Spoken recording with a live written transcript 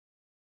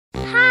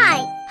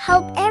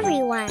Hope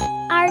everyone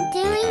are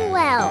doing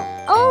well.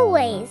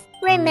 Always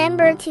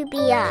remember to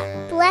be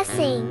a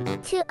blessing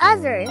to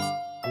others.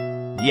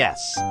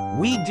 Yes,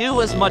 we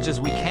do as much as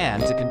we can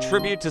to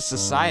contribute to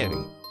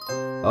society.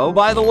 Oh,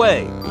 by the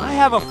way, I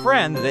have a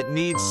friend that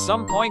needs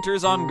some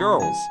pointers on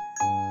girls.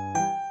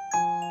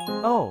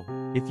 Oh,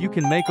 if you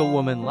can make a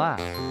woman laugh,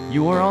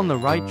 you are on the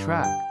right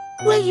track.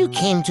 Well, you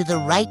came to the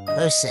right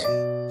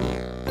person.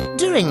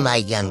 During my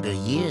younger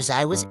years,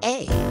 I was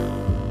a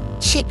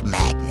chick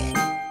magnet.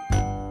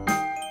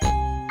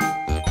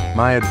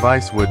 My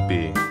advice would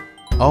be,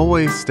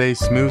 always stay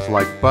smooth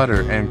like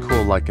butter and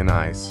cool like an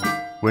ice.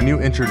 When you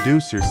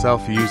introduce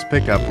yourself, use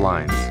pickup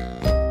lines.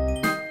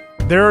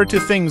 There are two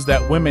things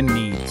that women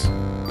needs,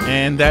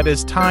 and that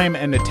is time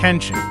and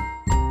attention.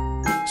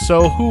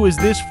 So who is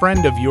this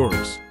friend of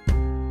yours?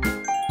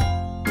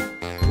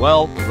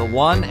 Well, the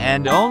one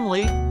and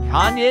only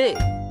Kanye.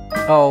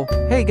 Oh,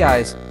 hey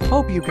guys,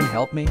 hope you can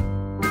help me.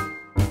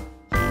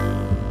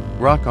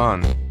 Rock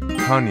on,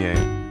 Kanye.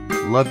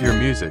 Love your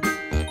music.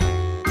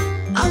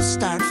 I'll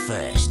start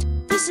first.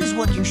 This is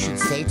what you should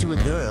say to a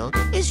girl.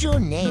 Is your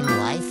name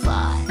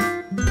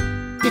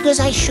Wi-Fi? Because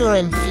I sure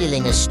am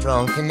feeling a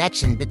strong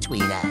connection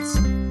between us.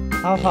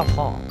 Ha ha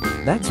ha.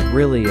 That's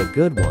really a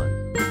good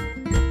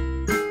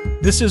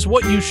one. This is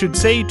what you should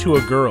say to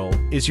a girl.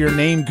 Is your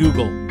name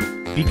Google?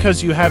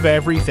 Because you have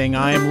everything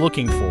I am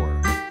looking for.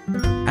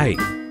 Hey,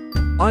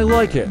 I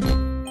like it.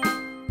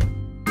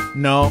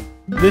 No,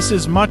 this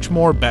is much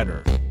more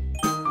better.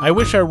 I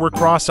wish I were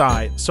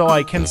cross-eyed so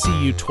I can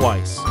see you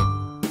twice.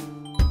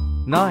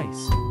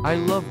 Nice, I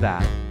love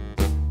that.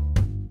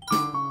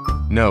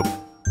 Nope.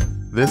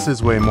 This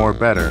is way more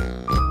better.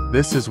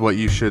 This is what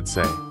you should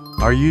say.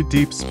 Are you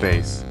deep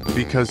space?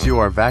 Because you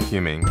are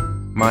vacuuming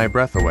my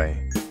breath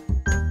away.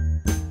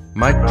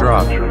 Mic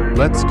drop.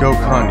 Let's go,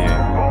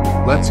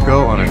 Kanye. Let's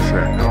go on a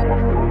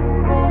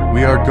trip.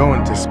 We are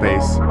going to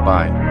space.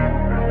 Bye.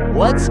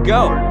 Let's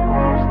go.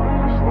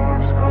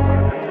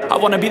 I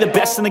wanna be the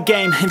best in the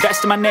game,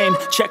 invest in my name.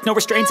 Check no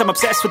restraints, I'm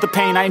obsessed with the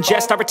pain. I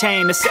ingest, I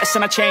retain, assess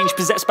and I change.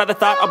 Possessed by the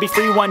thought I'll be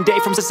free one day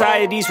from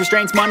society's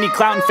restraints. Money,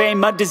 clout and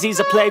fame, mud, disease,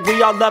 a plague.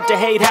 We all love to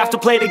hate, have to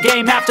play the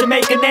game, have to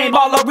make a name.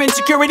 All our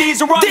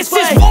insecurities are on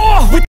display. This is war!